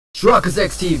Truckers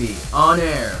X TV on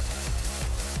air.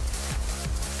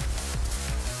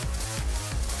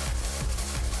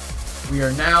 We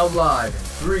are now live in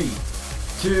 3,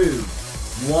 2,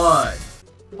 1.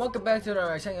 Welcome back to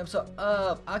the second episode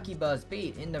of Akiba's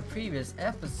Beat. In the previous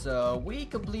episode, we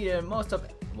completed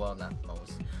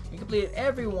we completed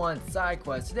everyone's side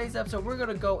quest. Today's episode, we're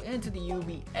gonna go into the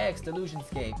UBX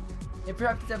Delusionscape. If you're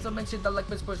happy with this episode, make sure to like,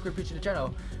 subscribe, to the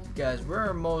channel, because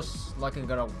we're most likely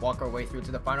gonna walk our way through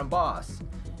to the final boss.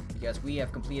 Because we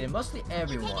have completed mostly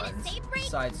everyone's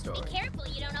side story.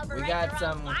 We got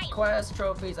some quest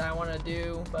trophies I want to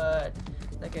do, but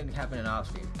that can happen in off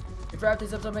screen. If you're happy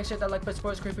with this episode, make sure to like,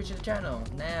 subscribe, to the channel.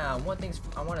 Now, one thing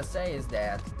I want to say is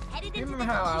that, you remember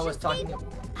how I was talking about...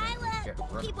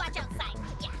 Keep watch outside.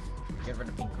 Yeah. Get rid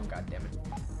of pink, goddammit.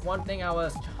 One thing I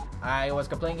was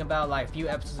complaining about like a few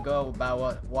episodes ago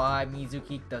about why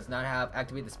Mizuki does not have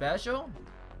activate the special.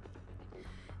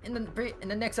 In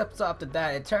the next episode after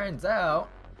that, it turns out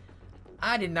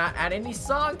I did not add any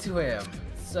song to him.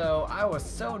 So I was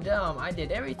so dumb. I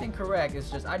did everything correct.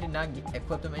 It's just I did not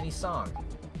equip him any song.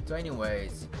 So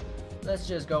anyways, let's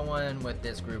just go in with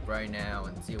this group right now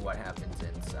and see what happens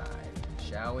inside.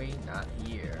 Shall we? Not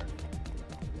here.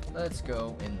 Let's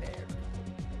go in there.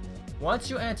 Once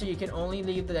you enter, you can only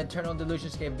leave the Eternal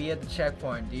Delusionscape via the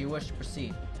checkpoint. Do you wish to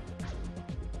proceed?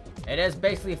 It is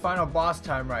basically final boss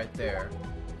time right there.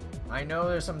 I know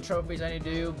there's some trophies I need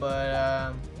to do,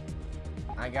 but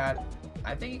I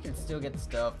think you can still get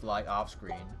stuff like off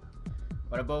screen.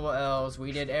 But above all else,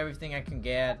 we did everything I can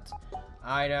get.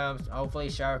 Items,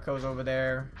 hopefully shower codes over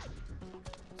there.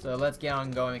 So let's get on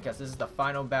going because this is the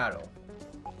final battle.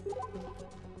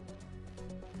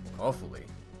 Hopefully.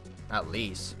 At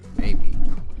least. Maybe.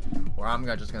 Or I'm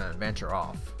just gonna venture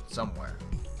off. Somewhere.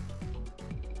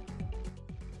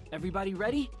 Everybody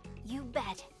ready? You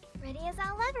bet. Ready as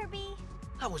I'll ever be.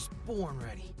 I was born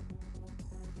ready.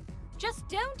 Just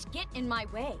don't get in my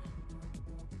way.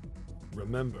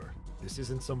 Remember, this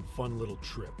isn't some fun little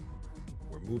trip.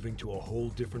 We're moving to a whole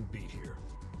different beat here.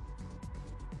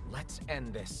 Let's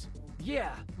end this.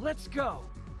 Yeah, let's go.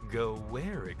 Go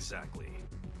where exactly?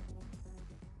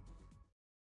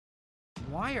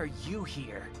 Why are you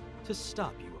here? To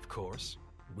stop you, of course.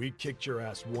 We kicked your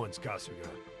ass once, Kasuga.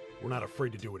 We're not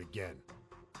afraid to do it again.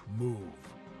 Move.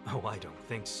 Oh, I don't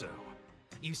think so.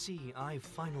 You see, I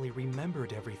finally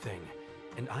remembered everything,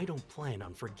 and I don't plan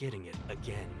on forgetting it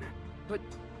again. But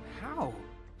how?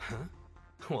 Huh?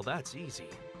 Well, that's easy.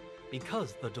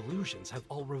 Because the delusions have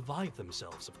all revived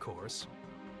themselves, of course.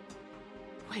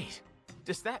 Wait,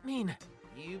 does that mean...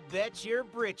 You bet your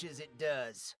britches it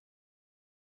does.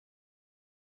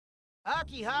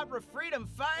 Akiba Freedom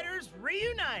Fighters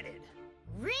reunited!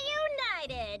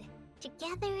 Reunited!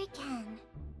 Together again.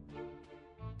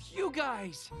 You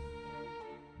guys!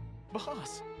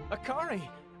 Boss, Akari,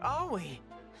 Aoi.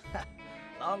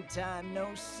 Long time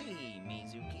no see,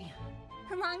 Mizuki.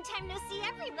 Long time no see,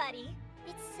 everybody.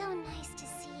 It's so nice to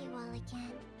see you all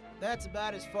again. That's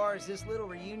about as far as this little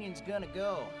reunion's gonna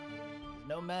go.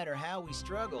 No matter how we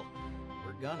struggle,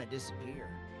 we're gonna disappear.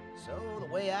 So,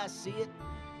 the way I see it,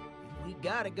 if we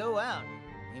gotta go out,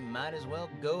 we might as well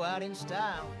go out in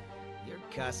style. You're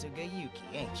Kasuga Yuki,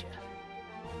 ain't ya?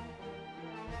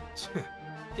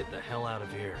 Get the hell out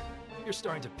of here. You're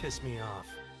starting to piss me off.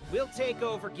 We'll take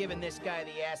over giving this guy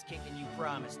the ass-kicking you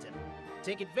promised him.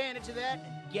 Take advantage of that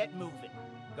and get moving.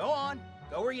 Go on,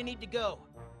 go where you need to go.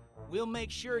 We'll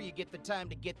make sure you get the time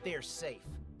to get there safe.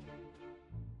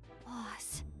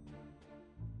 Boss.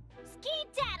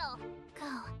 Skedaddle!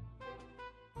 Go.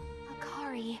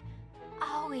 Akari.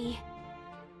 Aoi.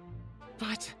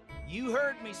 But... You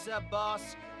heard me,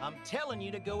 sub-boss. I'm telling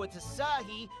you to go with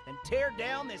Asahi and tear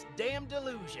down this damn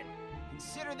delusion.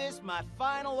 Consider this my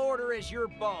final order as your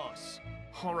boss.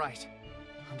 all right,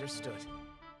 understood.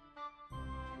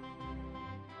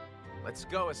 Let's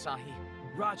go, Asahi.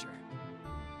 Roger.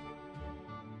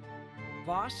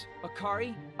 Boss,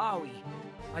 Akari, Aoi.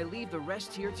 I leave the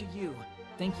rest here to you.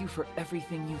 Thank you for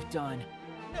everything you've done.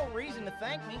 No reason to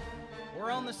thank me.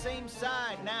 We're on the same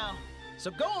side now. So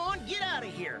go on, get out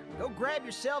of here. Go grab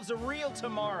yourselves a reel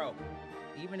tomorrow.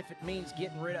 Even if it means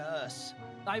getting rid of us.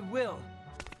 I will.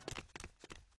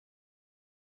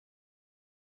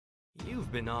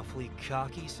 You've been awfully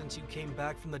cocky since you came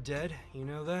back from the dead, you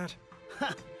know that?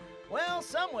 Well,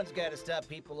 someone's got to stop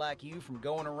people like you from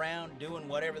going around doing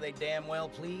whatever they damn well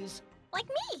please. Like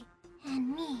me.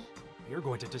 And me. You're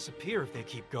going to disappear if they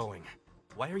keep going.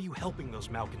 Why are you helping those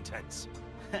malcontents?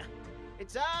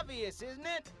 It's obvious, isn't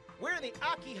it? We're the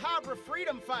Akiba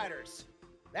Freedom Fighters.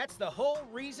 That's the whole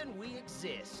reason we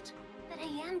exist. But I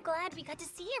am glad we got to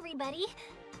see everybody.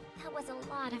 That was a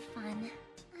lot of fun.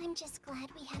 I'm just glad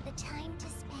we had the time to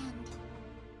spend.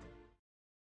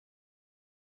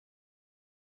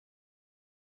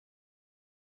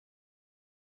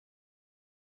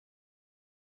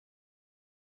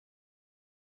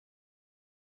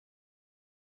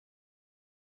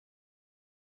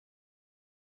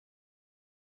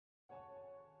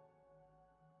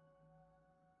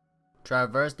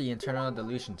 Traverse the internal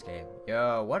delusionscape.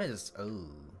 Yo, what is... Ooh.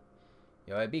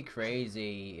 Yo, it'd be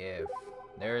crazy if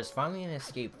there is finally an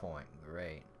escape point.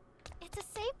 Great. It's a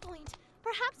save point.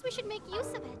 Perhaps we should make use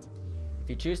of it. If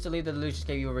you choose to leave the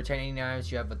delusionscape, you will retain any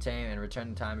items you have obtained and return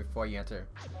in time before you enter.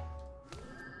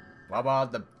 What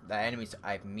about the enemies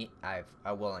I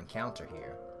will encounter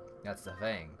here? That's the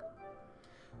thing.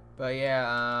 But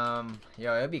yeah,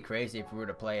 yo, it'd be crazy if we were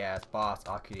to play as boss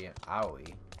Akiba and Aoi.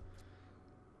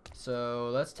 So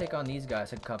let's take on these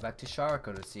guys and come back to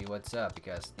Sharko to see what's up,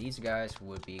 because these guys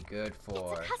would be good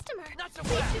for It's a customer. Not so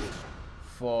fast!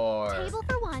 for Table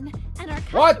for one, and our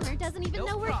customer What? doesn't even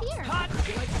know we're problem. here. Hot.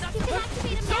 You can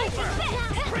activate a magic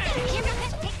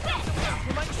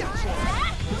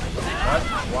what?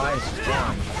 Why is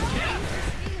strong?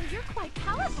 You're quite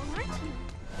powerful, aren't you?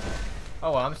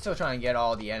 Oh well, I'm still trying to get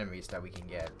all the enemies that we can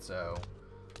get, so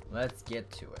let's get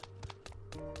to it.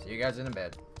 See you guys in a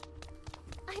bit.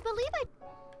 I believe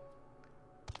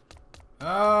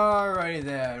Alrighty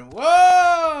then.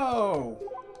 Whoa!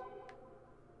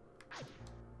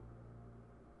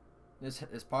 This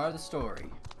is part of the story.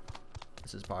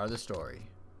 This is part of the story.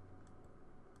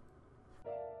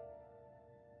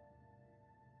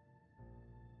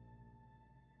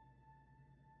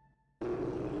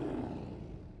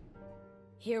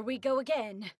 Here we go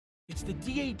again. It's the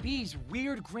DAB's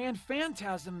weird grand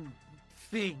phantasm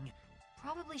thing.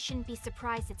 Probably shouldn't be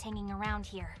surprised it's hanging around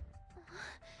here.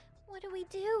 What do we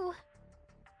do?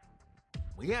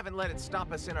 We haven't let it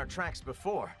stop us in our tracks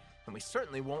before, and we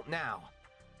certainly won't now.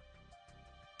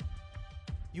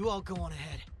 You all go on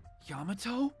ahead.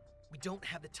 Yamato? We don't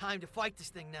have the time to fight this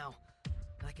thing now.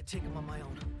 And I can take them on my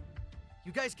own.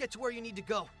 You guys get to where you need to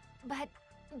go. But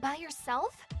by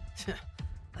yourself?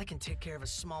 I can take care of a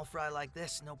small fry like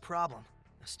this, no problem.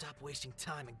 Now stop wasting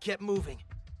time and get moving.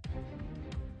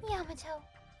 Yamato.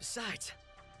 Besides,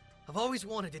 I've always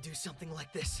wanted to do something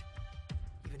like this.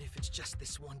 Even if it's just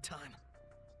this one time.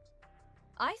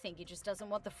 I think he just doesn't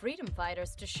want the freedom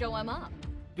fighters to show him up.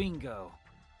 Bingo.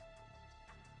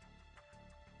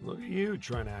 Look at you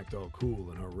trying to act all cool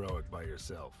and heroic by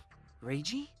yourself.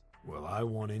 Reiji? Well, I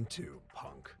want in too,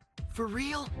 punk. For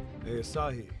real? Hey,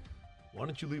 Asahi, why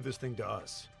don't you leave this thing to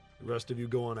us? The rest of you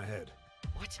go on ahead.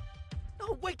 What?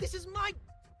 No, wait, this is my...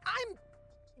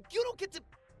 You don't get to...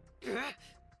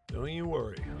 Don't you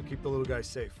worry, I'll keep the little guy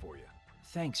safe for you.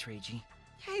 Thanks, Reiji.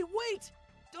 Hey, wait!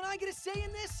 Don't I get a say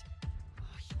in this?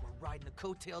 Oh, you were riding the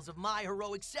coattails of my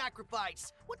heroic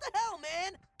sacrifice. What the hell,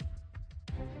 man?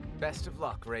 Best of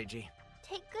luck, Reiji.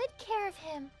 Take good care of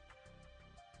him.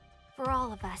 For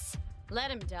all of us.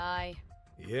 Let him die.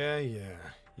 Yeah.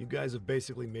 You guys have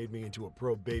basically made me into a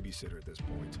pro babysitter at this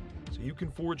point. So you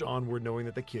can forge onward knowing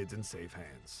that the kid's in safe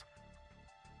hands.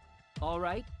 All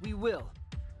right, we will.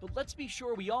 But let's be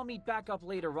sure we all meet back up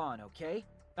later on, okay?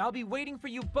 I'll be waiting for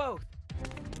you both.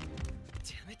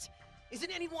 Damn it.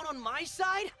 Isn't anyone on my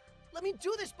side? Let me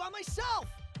do this by myself!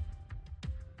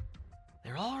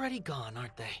 They're already gone,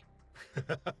 aren't they?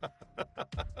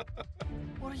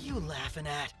 What are you laughing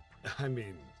at? I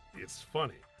mean, it's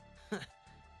funny.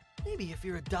 Maybe if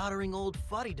you're a doddering old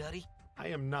fuddy-duddy. I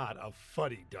am not a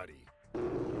fuddy-duddy.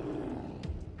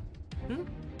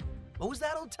 What was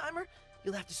that, old-timer?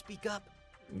 You'll have to speak up.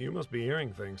 You must be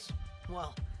hearing things.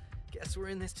 Well, guess we're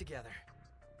in this together.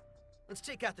 Let's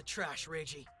take out the trash,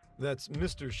 Reiji. That's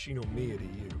Mr. Shinomiya to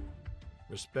you.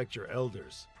 Respect your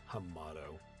elders,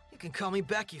 Hamato. You can call me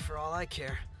Becky for all I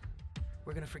care.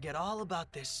 We're gonna forget all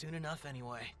about this soon enough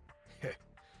anyway.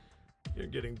 You're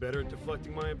getting better at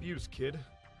deflecting my abuse, kid.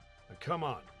 Now come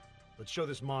on. Let's show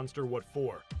this monster what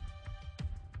for.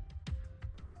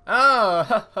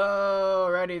 Oh,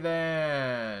 ready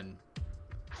then.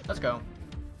 Let's go.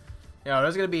 Yo,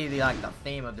 there's gonna be the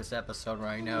theme of this episode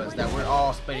right now is that we're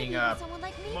all splitting up. Someone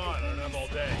like me. Come on, I don't have all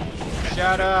day.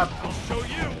 Shut up. I'll show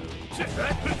you.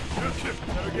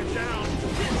 Better get down.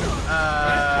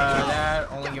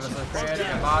 That only give us a credit.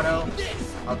 And motto.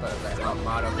 I'll put that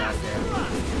motto back there.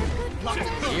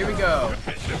 Here we go.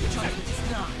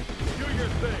 Do your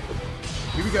thing.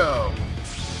 Here we go.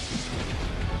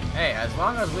 Hey, as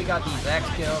long as we got these X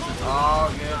kills, it's all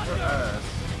good for us.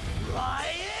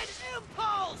 Lion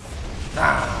Impulse!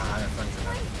 Ah, that's funny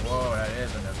enough. Whoa, that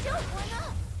is enough.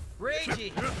 Reiji!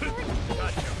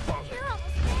 Gotcha, punk. You're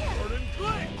almost there. Gordon,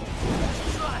 play.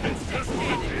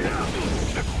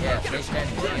 Yeah, stay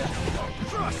standing, see ya.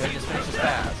 Could just finish this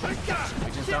fast.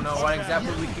 We just don't know what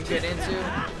exactly we could get into,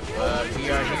 but we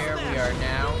are here, we are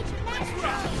now.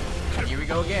 And here we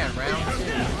go again, round 2.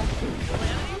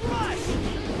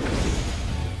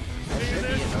 That should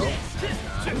be it, nope.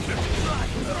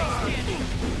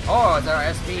 Oh, it's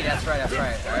our SP, that's right. Our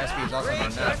SP is also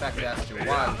not effective as to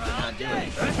why we cannot do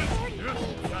it.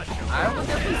 I would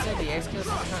definitely say the X skills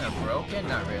is kind of broken,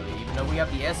 not really, even though we have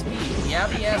the SP. We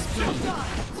have the SP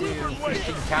to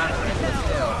freaking counter it, but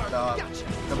still,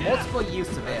 the multiple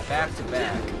use of it back to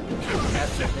back,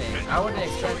 that's the thing. I wouldn't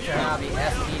expect to have the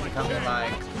SP to come in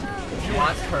like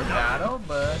once per battle,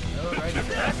 but alright.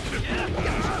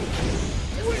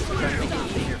 It's trying to make it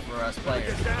easier for us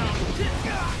players.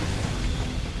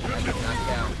 That does not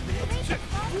count.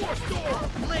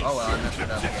 Oh well, I messed it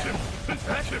up again.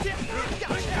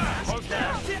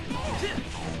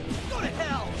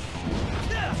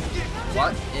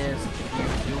 What is you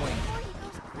doing?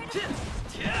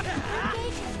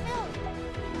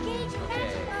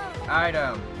 Okay,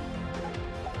 item.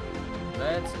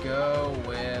 Let's go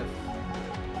with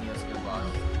the skill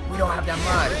bottle. We don't have that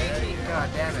much. God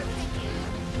damn it.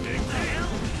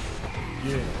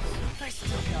 Yes. I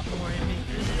still got more in me.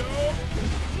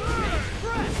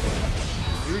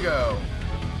 Here we go.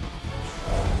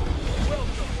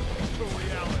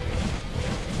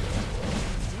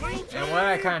 And what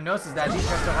I kind of noticed is that these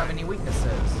guys don't have any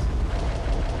weaknesses.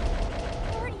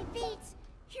 40 feet!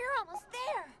 You're almost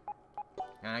there!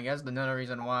 And I guess another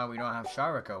reason why we don't have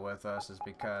Sharika with us is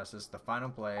because this is the final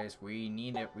place. We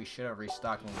need it. We should have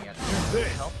restocked when we had to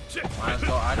help. Might as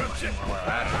well itemize it while we're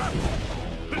at it.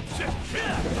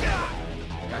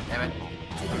 God damn it.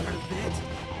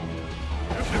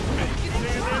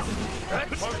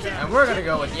 And we're gonna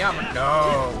go with Yama.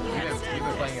 No! We've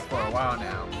been playing it for a while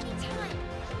now.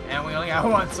 And we only got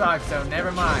one sock, so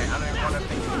never mind. I don't even want to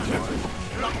think anymore.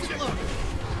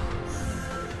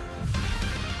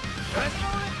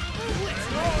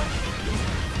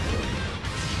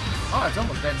 Oh, it's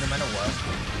almost dead no matter what.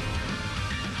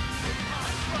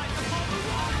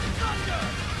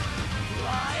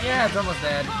 Yeah, it's almost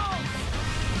dead.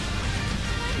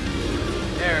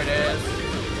 There it is.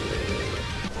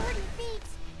 40 feet!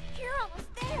 You're almost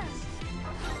there!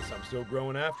 Guess I'm still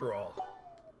growing after all.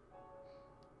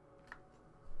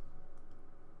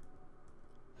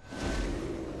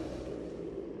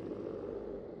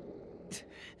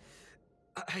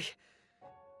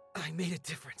 I made a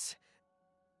difference.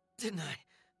 Didn't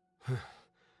I?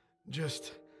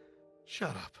 Just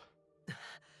shut up.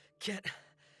 Can't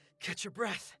catch your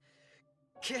breath.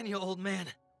 Can you, old man?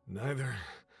 Neither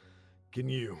can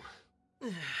you.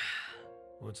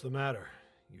 What's the matter?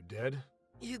 You dead?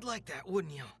 You'd like that,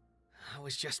 wouldn't you? I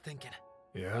was just thinking.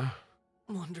 Yeah?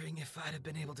 Wondering if I'd have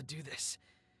been able to do this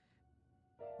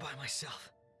by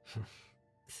myself.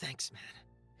 Thanks, man.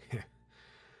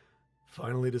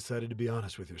 Finally decided to be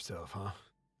honest with yourself, huh?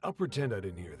 I'll pretend I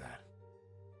didn't hear that.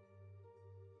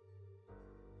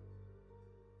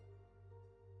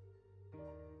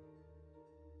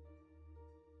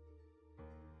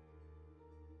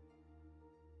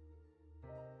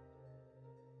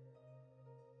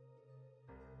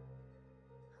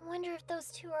 I wonder if those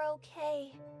two are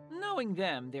okay. Knowing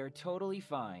them, they're totally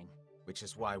fine. Which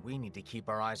is why we need to keep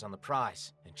our eyes on the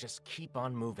prize and just keep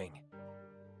on moving.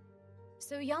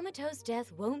 So Yamato's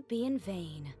death won't be in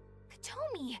vain.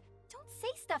 Katomi! Don't say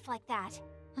stuff like that!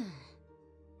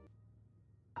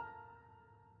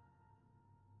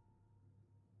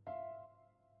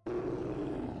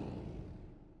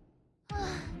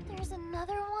 There's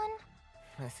another one?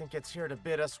 I think it's here to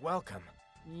bid us welcome.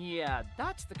 Yeah,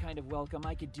 that's the kind of welcome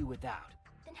I could do without.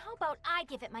 Then how about I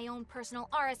give it my own personal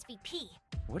RSVP?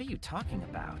 What are you talking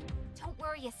about? Don't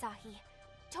worry, Asahi.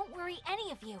 Don't worry,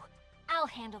 any of you. I'll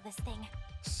handle this thing.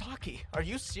 Saki, are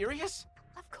you serious?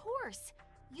 Of course.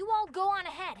 You all go on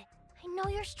ahead. I know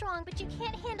you're strong, but you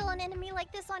can't handle an enemy like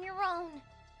this on your own.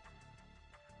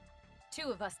 2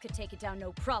 of us could take it down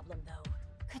no problem, though.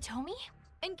 Katomi?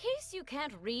 In case you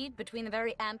can't read between the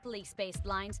very amply spaced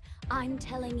lines, I'm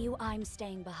telling you I'm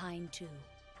staying behind too.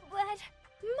 But...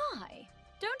 My!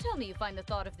 Don't tell me you find the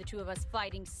thought of the 2 of us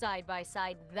fighting side by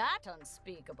side that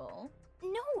unspeakable.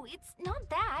 no, it's not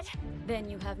that. Then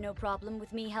you have no problem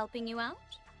with me helping you out?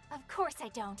 Of course I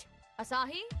don't.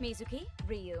 Asahi, Mizuki,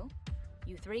 Ryu,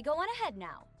 you 3 go on ahead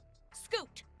now.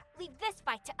 Scoot! Leave this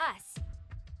fight to us.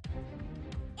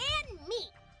 And me!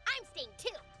 I'm staying too!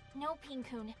 No,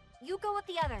 Pinkun. You go with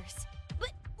the others.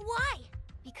 But why?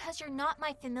 Because you're not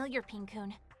my familiar,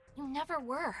 Pinkun. You never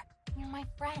were. You're my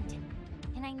friend.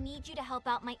 And I need you to help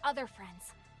out my other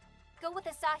friends. Go with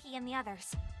Asahi and the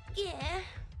others. Yeah.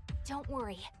 Don't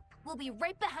worry. We'll be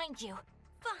right behind you.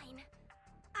 Fine.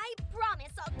 I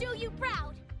promise I'll do you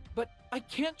proud. But I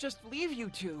can't just leave you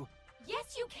two.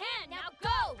 Yes, you can! Now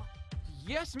go!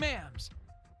 Yes, ma'ams.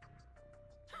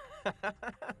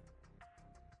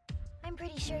 I'm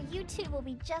pretty sure you two will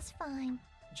be just fine.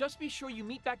 Just be sure you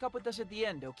meet back up with us at the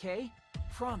end, okay?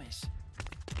 Promise.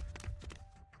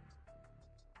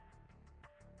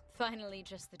 Finally,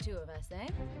 just the two of us, eh?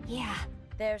 Yeah.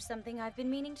 There's something I've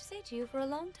been meaning to say to you for a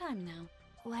long time now.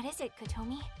 What is it,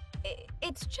 Kotomi?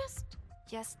 It's just...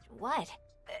 Just what?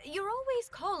 You're always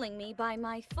calling me by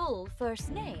my full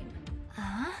first name.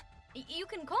 Huh? You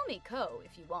can call me Ko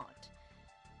if you want,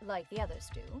 like the others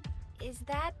do. Is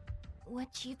that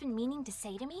what you've been meaning to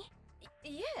say to me?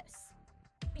 Yes.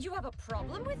 You have a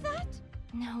problem with that?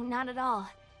 No, not at all.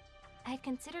 I'd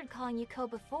considered calling you Ko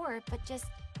before, but just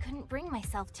couldn't bring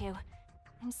myself to.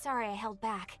 I'm sorry I held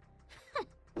back.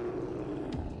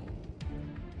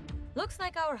 Looks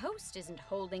like our host isn't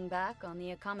holding back on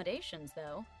the accommodations,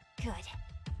 though. Good.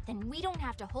 Then we don't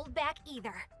have to hold back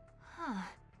either. Huh.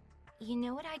 You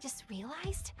know what I just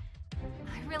realized?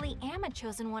 I really am a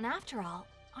chosen one after all,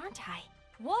 aren't I?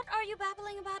 What are you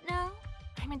babbling about now?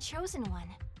 I'm a chosen one.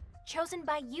 Chosen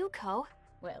by you, Ko.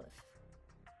 Well, if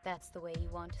that's the way you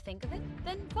want to think of it,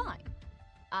 then fine.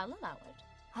 I'll allow it.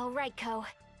 All right, Ko.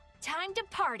 Time to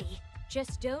party.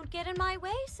 Just don't get in my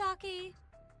way, Saki.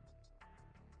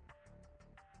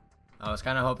 I was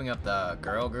kind of hoping up the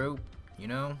girl group, you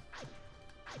know?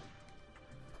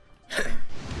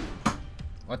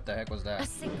 What the heck was A that?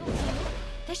 single team?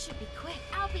 This should be quick.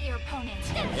 I'll be your opponent.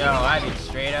 Yo, I'd be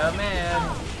straight up man.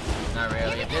 Not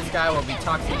really. This guy will be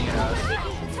toxic us.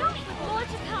 Tell me more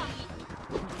to come.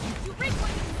 You reap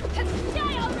what you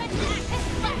die already.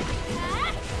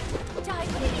 Die,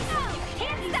 please.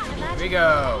 Can't stop. Here we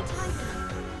go.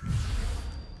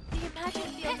 The Imagine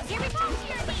field Here we go.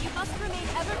 but you must remain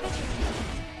ever vigilant.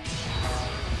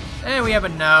 And we have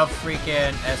enough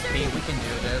freaking SP. We can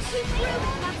do this.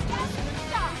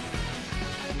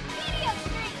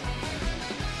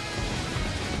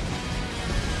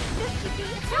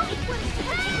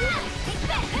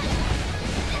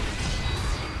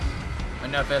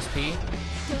 Enough SP.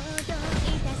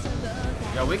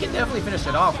 Yo, we can definitely finish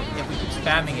it off if we keep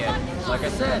spamming it. Like I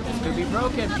said, this could be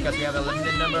broken because we have a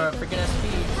limited number of freaking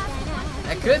SPs.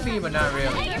 That could be, but not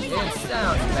really. It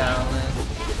sounds balanced.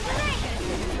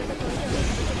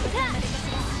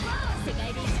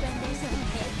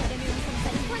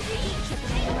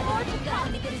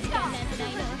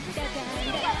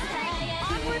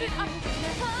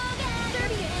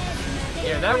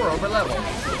 Yeah, that we're over level.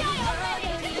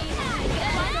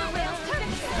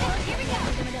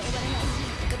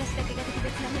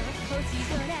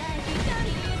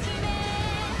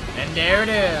 And there it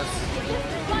is.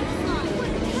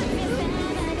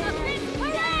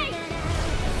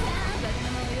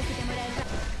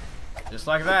 Just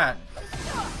like that.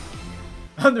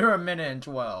 Under a minute and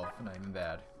 12. Not even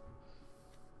bad.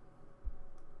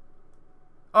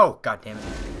 Oh, god damn it.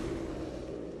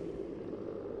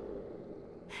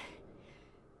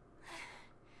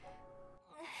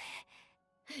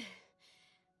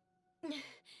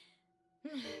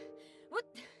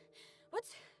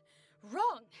 What's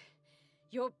wrong?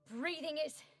 Your breathing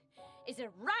is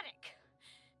erratic.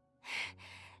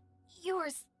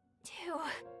 Yours, too.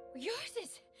 Yours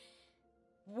is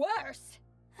worse.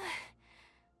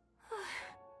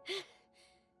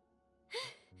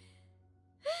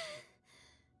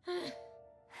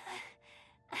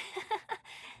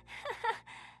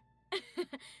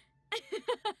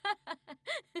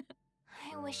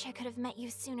 I wish I could have met you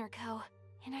sooner, Ko.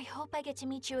 And I hope I get to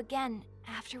meet you again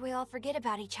after we all forget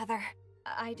about each other.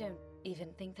 I don't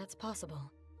even think that's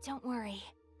possible. Don't worry.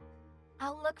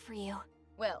 I'll look for you.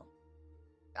 Well,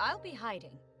 I'll be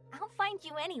hiding. I'll find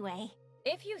you anyway.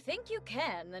 If you think you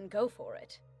can, then go for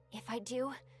it. If I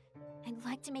do, I'd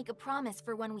like to make a promise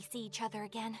for when we see each other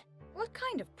again. What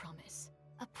kind of promise?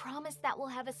 A promise that we'll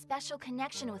have a special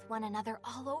connection with one another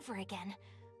all over again.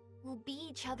 We'll be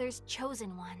each other's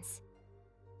chosen ones.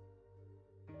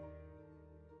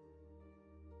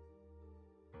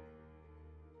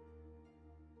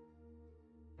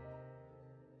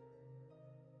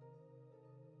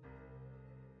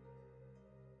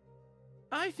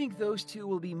 I think those two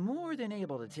will be more than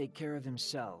able to take care of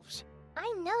themselves.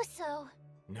 I know so.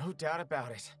 No doubt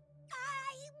about it.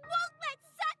 I won't let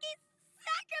Saki's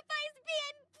sacrifice be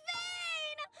in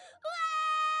vain!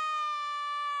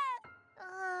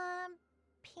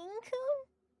 Pinkun?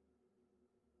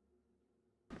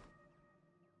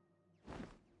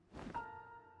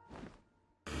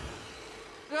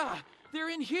 Ah, They're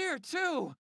in here,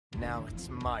 too! Now it's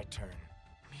my turn.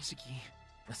 Mizuki.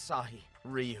 Asahi,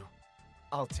 Ryu,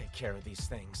 I'll take care of these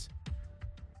things.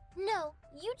 No,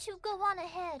 you two go on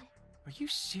ahead. Are you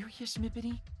serious,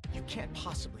 Mippity? You can't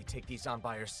possibly take these on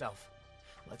by yourself.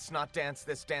 Let's not dance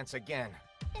this dance again.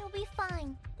 It'll be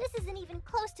fine. This isn't even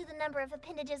close to the number of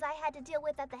appendages I had to deal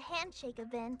with at the handshake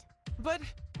event. But...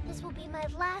 This will be my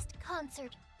last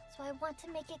concert, so I want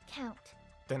to make it count.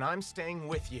 Then I'm staying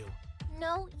with you.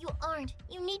 No, you aren't.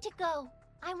 You need to go.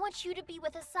 I want you to be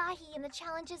with Asahi in the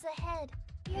challenges ahead.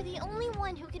 You're the only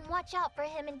one who can watch out for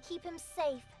him and keep him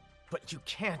safe. But you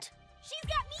can't. She's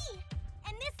got me!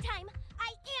 And this time, I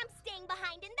am staying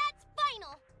behind, and that's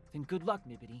final! Then good luck,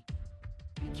 Mippity.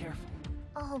 Be careful.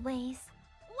 Always.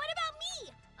 What about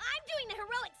me? I'm doing the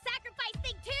heroic sacrifice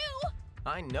thing too!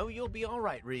 I know you'll be all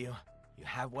right, Ryu. You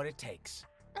have what it takes.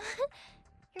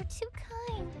 You're too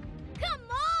kind. Come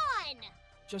on!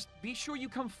 Just be sure you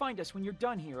come find us when you're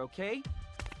done here, okay?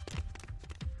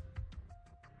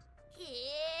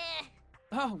 Yeah.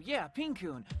 Oh, yeah,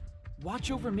 Pinkun.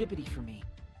 Watch over Mippity for me.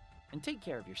 And take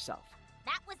care of yourself.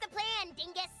 That was the plan,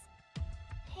 dingus!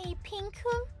 Hey,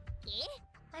 Pinkun? Yeah?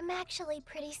 I'm actually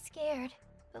pretty scared.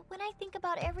 But when I think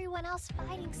about everyone else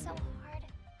fighting so hard,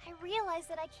 I realize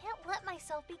that I can't let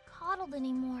myself be coddled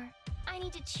anymore. I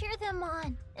need to cheer them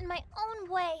on, in my own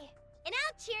way. And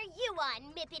I'll cheer you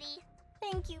on, Mippity.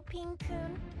 Thank you,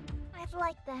 Pinkun. I'd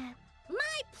like that.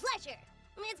 My pleasure!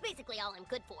 It's basically all I'm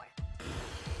good for.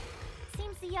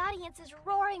 Seems the audience is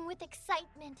roaring with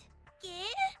excitement. Yeah?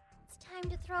 It's time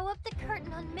to throw up the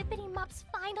curtain on Mippity Mop's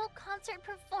final concert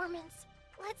performance.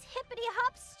 Let's hippity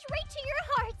hop straight to your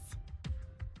hearts!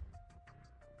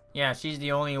 Yeah, she's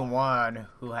the only one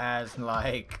who has,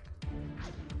 like...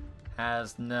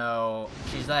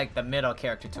 She's like the middle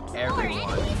character to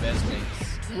everyone's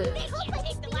business. They can't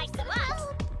take the likes of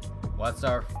us! What's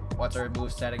our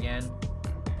moveset again?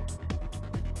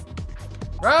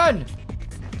 Run!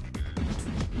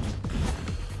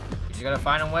 You just gotta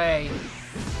find a way.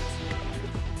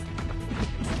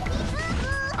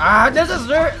 This is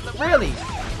really.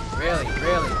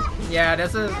 Yeah,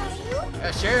 this is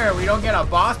sure. We don't get a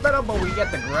boss battle, but we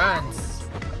get the grunts.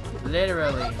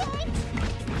 Literally.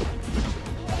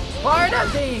 Fire that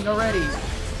thing already!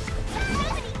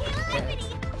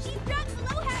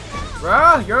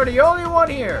 Bruh, you're the only one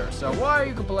here, so why are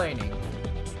you complaining?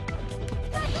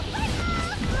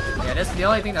 Yeah, this is the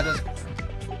only thing that does.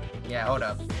 Yeah, hold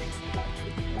up.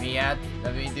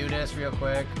 Let me do this real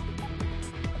quick.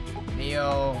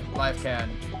 Neo life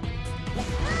can.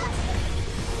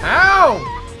 Ow!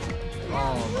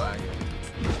 Oh my god.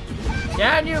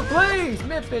 Can you please,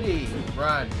 Mippity?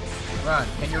 Run. Run.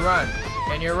 Can you run?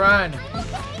 Can you run?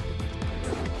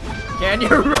 Can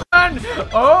you run?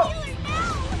 Oh!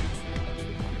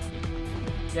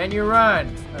 Can you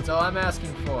run? That's all I'm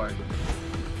asking for.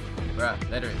 Bruh,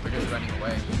 literally, we're just running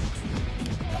away.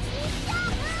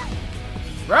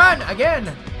 Run!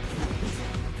 Again!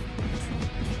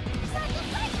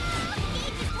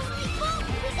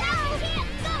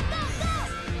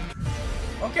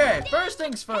 Okay, first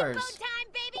things first.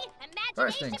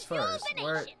 First things first.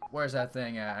 Where's that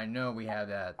thing at? I know we have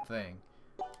that thing.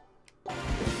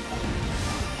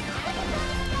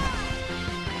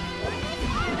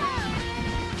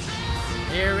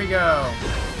 Here we go.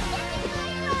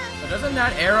 So doesn't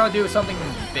that arrow do something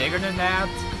bigger than that?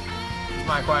 That's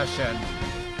my question.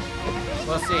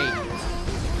 We'll see.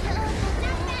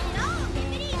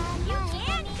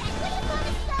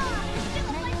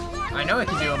 I know it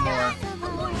can do it more.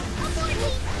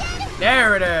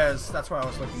 There it is! That's what I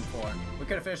was looking for. We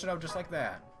could have finished it up just like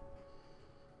that.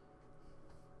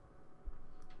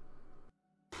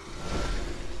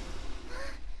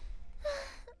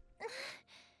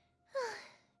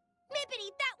 Mippity,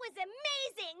 that was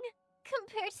amazing!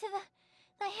 Compared to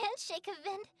the handshake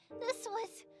event, this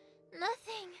was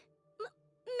nothing.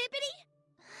 Mippity?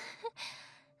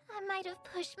 I might have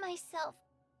pushed myself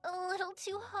a little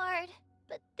too hard,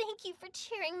 but thank you for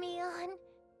cheering me on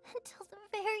until the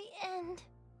very end.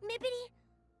 Mippity,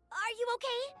 are you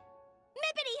okay?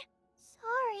 Mippity!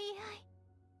 Sorry, I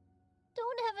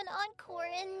don't have an encore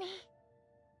in me.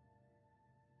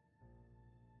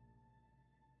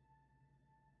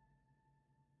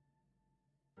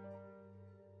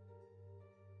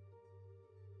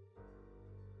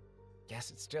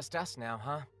 Guess it's just us now,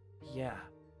 huh? Yeah,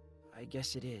 I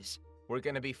guess it is. We're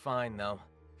gonna be fine, though.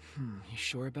 You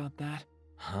sure about that?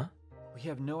 Huh? We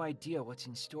have no idea what's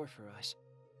in store for us.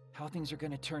 How things are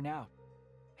gonna turn out.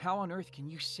 How on earth can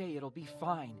you say it'll be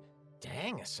fine?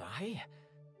 Dang, Asahi.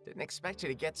 Didn't expect you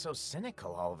to get so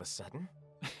cynical all of a sudden.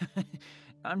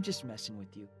 I'm just messing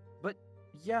with you. But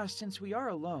yeah, since we are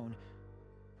alone,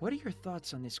 what are your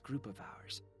thoughts on this group of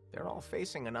ours? They're all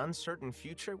facing an uncertain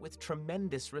future with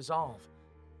tremendous resolve.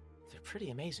 They're pretty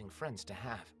amazing friends to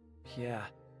have. Yeah,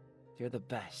 they're the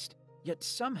best. Yet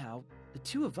somehow, the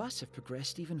two of us have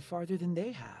progressed even farther than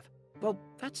they have. Well,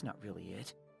 that's not really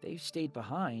it. They've stayed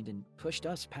behind and pushed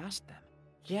us past them.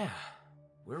 Yeah,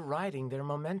 we're riding their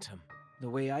momentum. The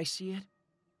way I see it,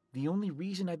 the only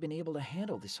reason I've been able to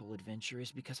handle this whole adventure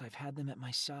is because I've had them at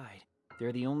my side.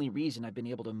 They're the only reason I've been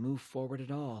able to move forward at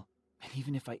all. And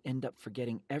even if I end up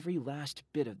forgetting every last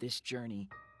bit of this journey,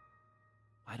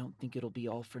 I don't think it'll be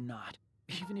all for naught.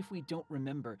 Even if we don't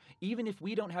remember, even if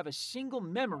we don't have a single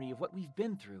memory of what we've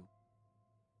been through,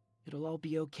 it'll all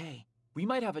be okay. We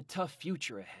might have a tough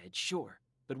future ahead, sure,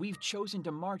 but we've chosen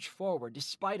to march forward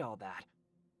despite all that.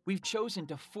 We've chosen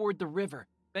to ford the river,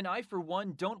 and I, for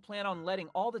one, don't plan on letting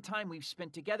all the time we've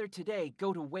spent together today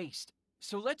go to waste.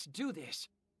 So let's do this.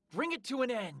 Bring it to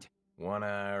an end.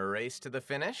 Wanna race to the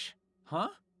finish? Huh?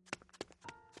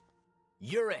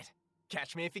 You're it.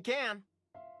 Catch me if you can.